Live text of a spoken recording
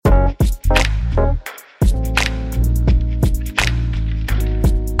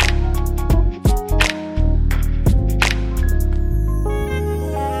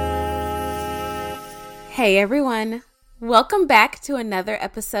Hey everyone, welcome back to another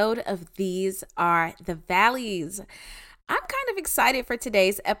episode of These Are the Valleys. I'm kind of excited for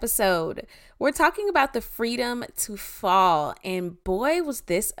today's episode. We're talking about the freedom to fall, and boy, was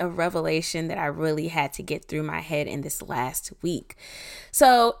this a revelation that I really had to get through my head in this last week.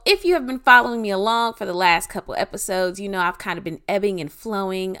 So if you have been following me along for the last couple episodes, you know I've kind of been ebbing and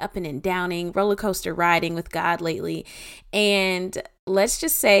flowing, up and downing, roller coaster riding with God lately. And let's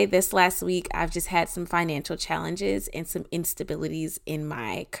just say this last week, I've just had some financial challenges and some instabilities in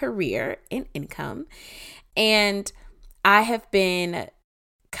my career and income. And I have been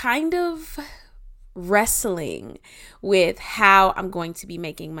kind of wrestling with how I'm going to be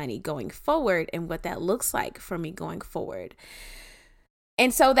making money going forward and what that looks like for me going forward.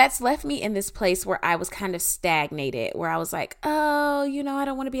 And so that's left me in this place where I was kind of stagnated, where I was like, oh, I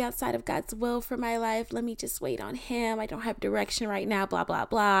don't want to be outside of God's will for my life. Let me just wait on him. I don't have direction right now, blah, blah,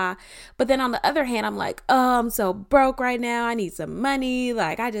 blah. But then on the other hand, I'm like, oh, I'm so broke right now. I need some money.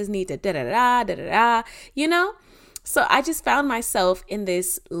 Like, I just need to da-da-da. So I just found myself in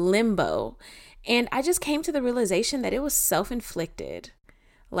this limbo, and I just came to the realization that it was self-inflicted.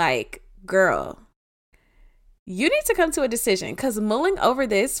 Like, girl, you need to come to a decision, because mulling over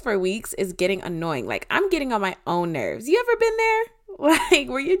this for weeks is getting annoying. Like, I'm getting on my own nerves. You ever been there? Like,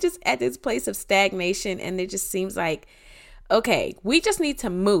 where you're just at this place of stagnation and it just seems like, okay, we just need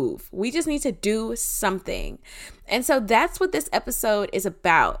to move. We just need to do something. And so that's what this episode is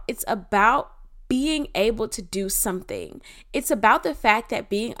about. It's about being able to do something. It's about the fact that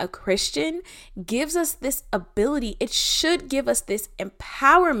being a Christian gives us this ability. It should give us this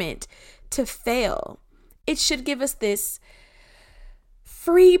empowerment to fail. It should give us this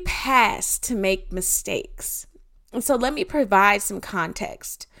free pass to make mistakes. And so let me provide some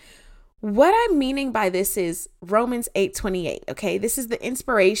context. What I'm meaning by this is Romans 8:28. Okay, this is the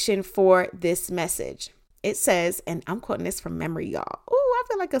inspiration for this message. It says, and I'm quoting this from memory, y'all. Ooh, I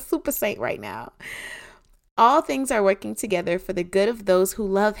feel like a super saint right now. All things are working together for the good of those who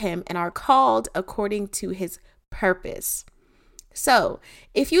love him and are called according to his purpose. So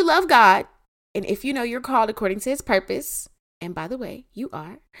if you love God, and if you know you're called according to his purpose, and by the way, you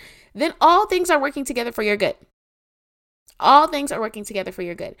are, then all things are working together for your good. All things are working together for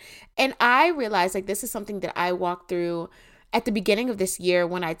your good. And I realized this is something that I walked through at the beginning of this year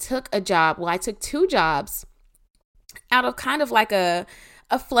when I took a job. Well, I took two jobs out of kind of like a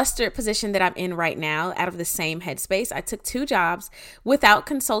flustered position that I'm in right now, out of the same headspace. I took two jobs without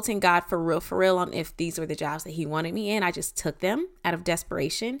consulting God for real on if these were the jobs that he wanted me in. I just took them out of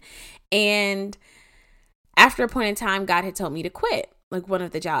desperation. And after a point in time, God had told me to quit one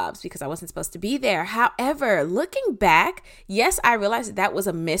of the jobs because I wasn't supposed to be there. However, looking back, yes, I realized that was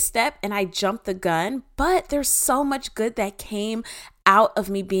a misstep and I jumped the gun, but there's so much good that came out of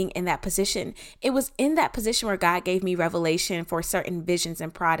me being in that position. It was in that position where God gave me revelation for certain visions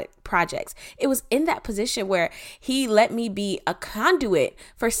and projects. It was in that position where he let me be a conduit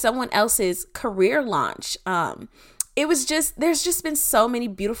for someone else's career launch. There's just been so many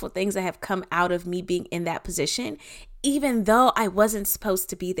beautiful things that have come out of me being in that position, even though I wasn't supposed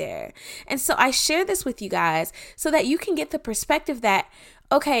to be there. And so I share this with you guys so that you can get the perspective that,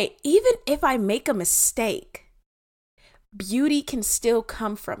 okay, even if I make a mistake, beauty can still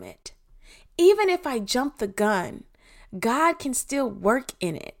come from it. Even if I jump the gun, God can still work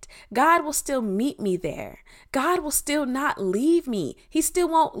in it. God will still meet me there. God will still not leave me. He still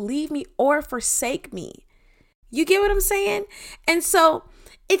won't leave me or forsake me. You get what I'm saying? And so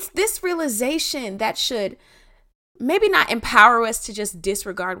it's this realization that should maybe not empower us to just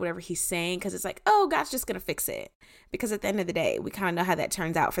disregard whatever he's saying, because it's like, oh, God's just going to fix it. Because at the end of the day, we kind of know how that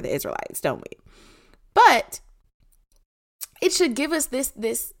turns out for the Israelites, don't we? But it should give us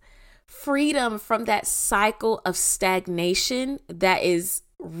this freedom from that cycle of stagnation that is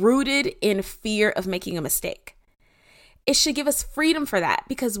rooted in fear of making a mistake. It should give us freedom for that,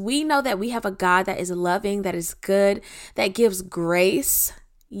 because we know that we have a God that is loving, that is good, that gives grace.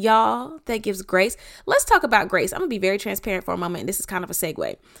 Y'all, that gives grace. Let's talk about grace. I'm going to be very transparent for a moment, and this is kind of a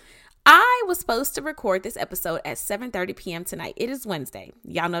segue. I was supposed to record this episode at 7:30 p.m. tonight. It is Wednesday.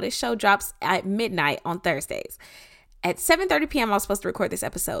 Y'all know this show drops at midnight on Thursdays. At 7:30 p.m., I was supposed to record this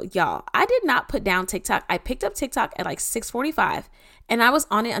episode. Y'all, I did not put down TikTok. I picked up TikTok at 6:45, and I was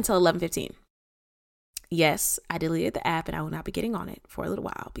on it until 11:15. Yes, I deleted the app, and I will not be getting on it for a little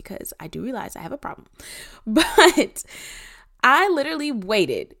while because I do realize I have a problem. But I literally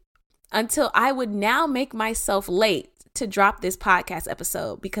waited until I would now make myself late to drop this podcast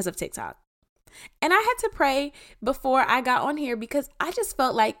episode because of TikTok. And I had to pray before I got on here because I just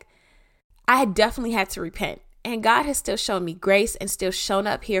felt like I definitely had to repent. And God has still shown me grace and still shown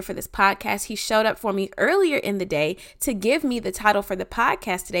up here for this podcast. He showed up for me earlier in the day to give me the title for the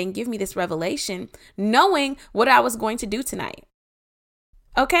podcast today and give me this revelation, knowing what I was going to do tonight.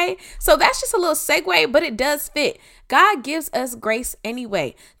 Okay, so that's just a little segue, but it does fit. God gives us grace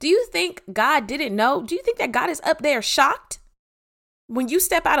anyway. Do you think God didn't know? Do you think that God is up there shocked when you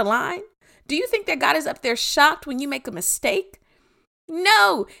step out of line? Do you think that God is up there shocked when you make a mistake?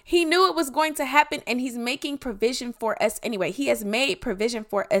 No, he knew it was going to happen and he's making provision for us anyway. He has made provision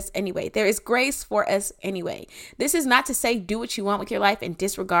for us anyway. There is grace for us anyway. This is not to say do what you want with your life and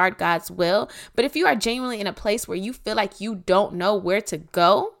disregard God's will. But if you are genuinely in a place where you feel like you don't know where to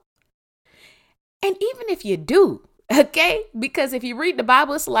go, and even if you do, okay, because if you read the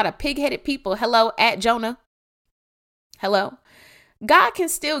Bible, it's a lot of pig-headed people. Hello, at Jonah. Hello. God can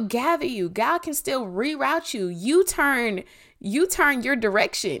still gather you. God can still reroute you. You turn your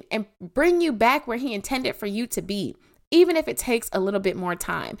direction and bring you back where he intended for you to be, even if it takes a little bit more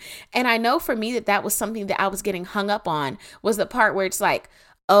time. And I know for me that was something that I was getting hung up on, was the part where it's like,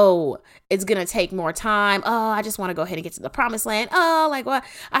 oh, it's going to take more time. Oh, I just want to go ahead and get to the promised land. Oh, like, well,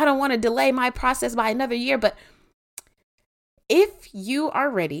 I don't want to delay my process by another year. But if you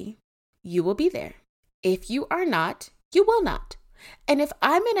are ready, you will be there. If you are not, you will not. And if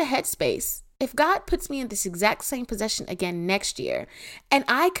I'm in a headspace, if God puts me in this exact same position again next year, and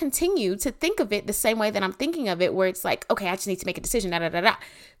I continue to think of it the same way that I'm thinking of it, where it's like, okay, I just need to make a decision,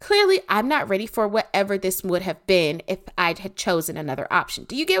 clearly I'm not ready for whatever this would have been if I had chosen another option.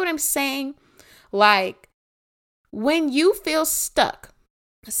 Do you get what I'm saying? Like, when you feel stuck,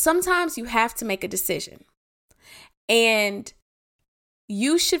 sometimes you have to make a decision. And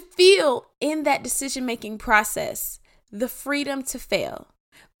you should feel in that decision-making process the freedom to fail.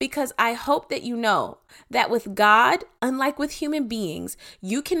 Because I hope that you know that with God, unlike with human beings,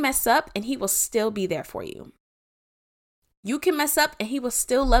 you can mess up and he will still be there for you. You can mess up and he will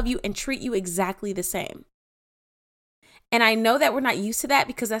still love you and treat you exactly the same. And I know that we're not used to that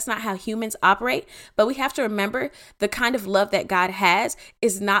because that's not how humans operate, but we have to remember the kind of love that God has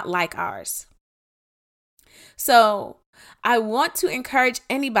is not like ours. So I want to encourage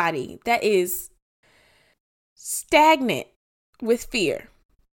anybody that is stagnant with fear.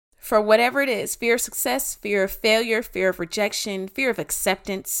 For whatever it is, fear of success, fear of failure, fear of rejection, fear of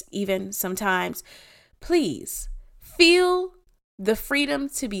acceptance, even sometimes, please feel the freedom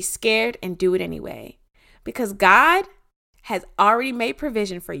to be scared and do it anyway. Because God has already made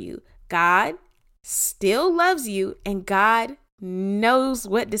provision for you. God still loves you and God knows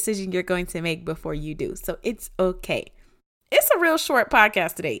what decision you're going to make before you do. So it's okay. It's a real short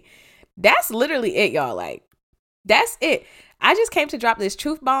podcast today. That's literally it, y'all. Like, that's it. I just came to drop this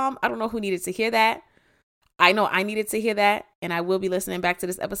truth bomb. I don't know who needed to hear that. I know I needed to hear that, and I will be listening back to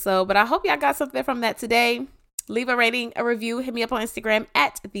this episode, but I hope y'all got something from that today. Leave a rating, a review, hit me up on Instagram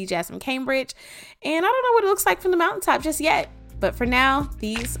at @thejasminecambridge. And I don't know what it looks like from the mountaintop just yet, but for now,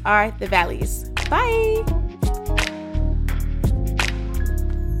 these are the valleys. Bye.